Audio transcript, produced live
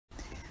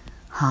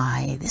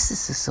Hi, this is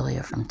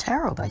Cecilia from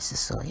Tarot by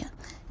Cecilia,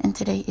 and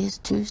today is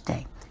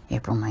Tuesday,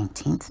 April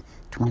 19th,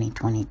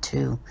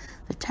 2022.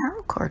 The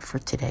tarot card for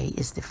today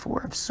is the Four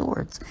of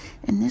Swords,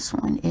 and this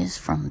one is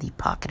from the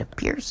Pocket of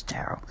Pierce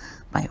Tarot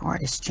by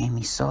artist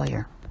Jamie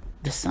Sawyer.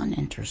 The sun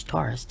enters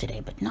Taurus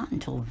today, but not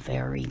until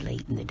very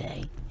late in the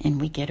day, and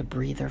we get a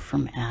breather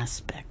from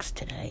aspects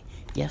today.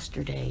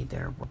 Yesterday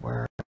there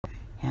were,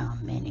 how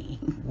many?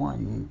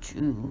 One,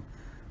 two,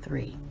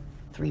 three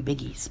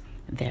biggies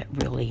that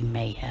really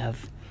may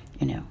have,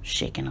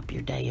 shaken up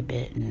your day a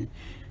bit, and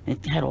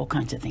it had all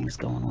kinds of things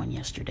going on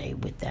yesterday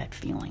with that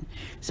feeling.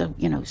 So,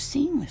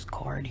 seeing this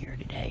card here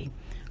today,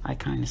 I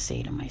kind of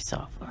say to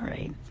myself, all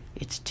right,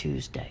 it's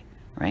Tuesday,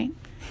 right?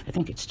 I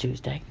think it's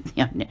Tuesday.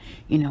 Yeah,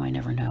 I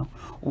never know.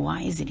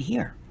 Why is it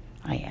here?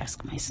 I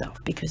ask myself,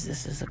 because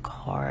this is a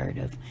card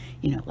of,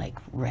 like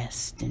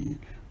rest and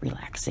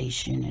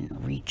relaxation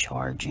and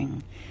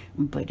recharging.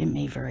 But it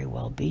may very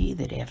well be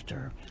that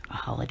after a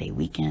holiday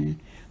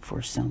weekend,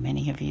 for so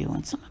many of you,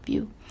 and some of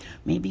you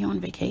may be on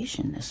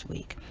vacation this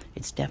week,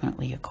 it's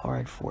definitely a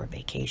card for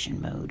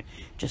vacation mode.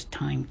 Just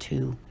time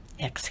to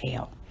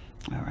exhale.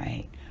 All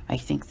right. I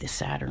think the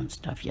Saturn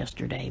stuff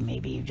yesterday,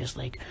 maybe you just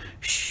like,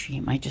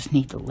 you might just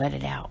need to let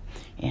it out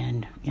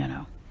and,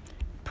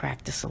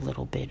 practice a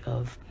little bit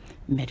of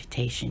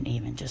meditation,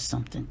 even just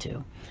something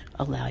to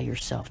allow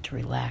yourself to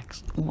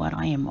relax. What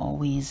I am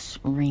always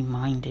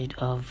reminded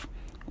of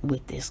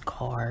with this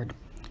card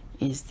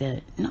is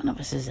that none of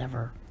us is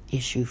ever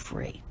issue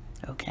free,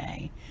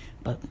 okay?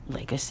 But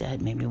like I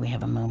said, maybe we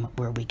have a moment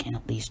where we can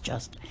at least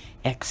just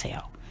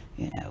exhale,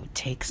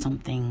 take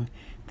something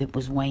that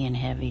was weighing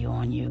heavy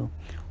on you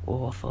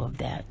off of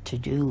that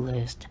to-do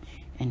list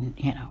and,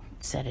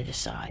 set it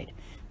aside.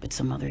 But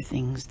some other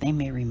things, they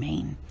may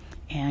remain,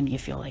 and you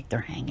feel like they're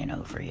hanging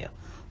over you.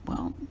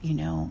 Well,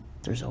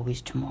 there's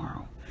always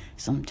tomorrow.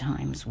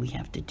 Sometimes we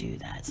have to do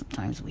that.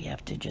 Sometimes we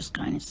have to just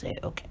kind of say,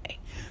 okay,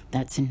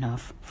 that's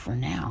enough for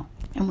now.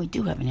 And we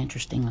do have an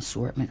interesting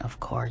assortment of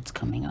cards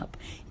coming up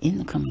in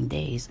the coming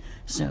days.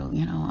 So,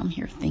 I'm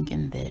here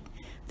thinking that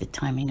the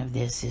timing of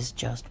this is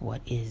just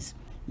what is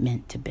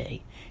meant to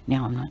be.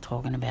 Now, I'm not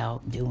talking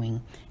about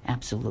doing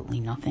absolutely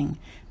nothing.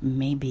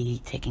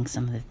 Maybe taking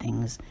some of the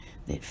things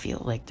that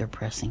feel like they're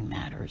pressing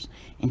matters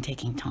and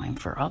taking time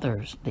for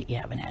others that you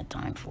haven't had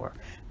time for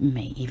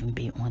may even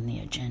be on the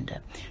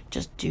agenda.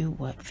 Just do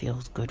what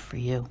feels good for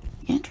you.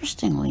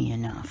 Interestingly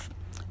enough,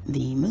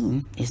 the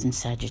moon is in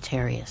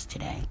Sagittarius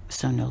today,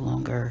 so no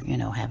longer,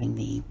 having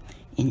the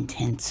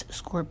intense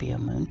Scorpio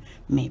moon.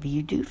 Maybe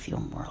you do feel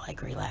more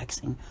like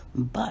relaxing,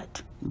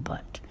 but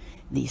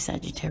the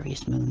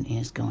Sagittarius moon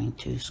is going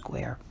to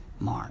square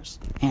Mars,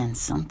 and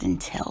something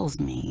tells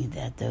me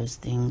that those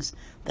things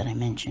that I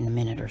mentioned a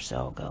minute or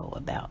so ago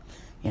about,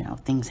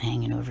 things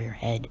hanging over your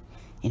head,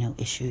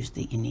 issues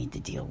that you need to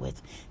deal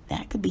with,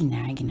 that could be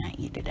nagging at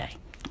you today.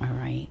 All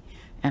right.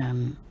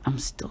 I'm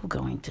still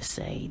going to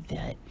say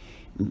that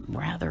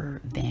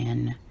rather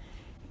than,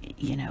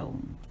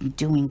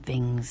 doing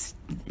things,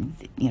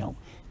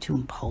 too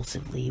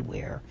impulsively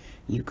where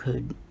you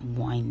could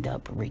wind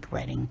up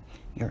regretting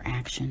your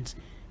actions,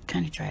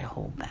 kind of try to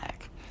hold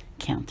back,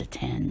 count to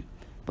 10,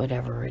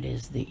 whatever it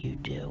is that you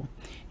do,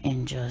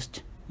 and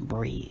just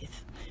breathe.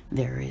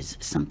 There is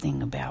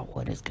something about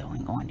what is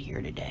going on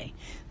here today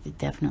that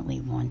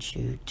definitely wants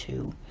you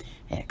to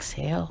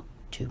exhale,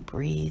 to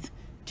breathe,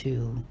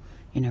 to,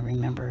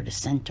 remember to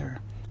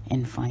center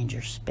and find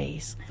your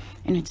space.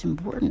 And it's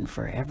important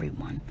for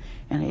everyone.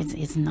 And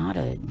it's not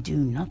a do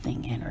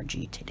nothing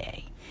energy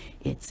today.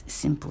 It's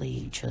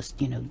simply just,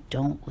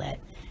 don't let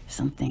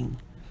something,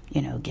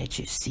 get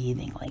you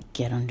seething, like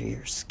get under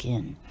your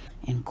skin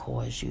and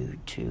cause you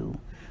to,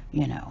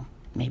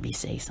 maybe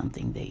say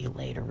something that you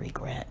later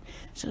regret.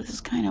 So this is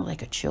kind of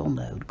like a chill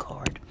mode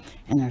card,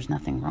 and there's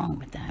nothing wrong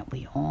with that.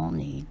 We all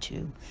need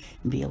to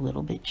be a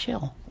little bit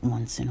chill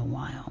once in a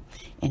while,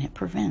 and it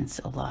prevents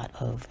a lot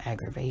of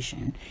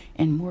aggravation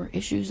and more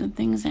issues and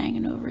things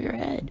hanging over your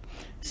head.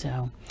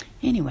 So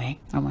anyway,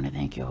 I want to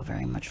thank you all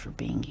very much for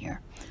being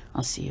here.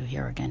 I'll see you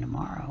here again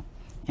tomorrow,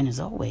 and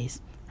as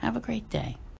always, have a great day.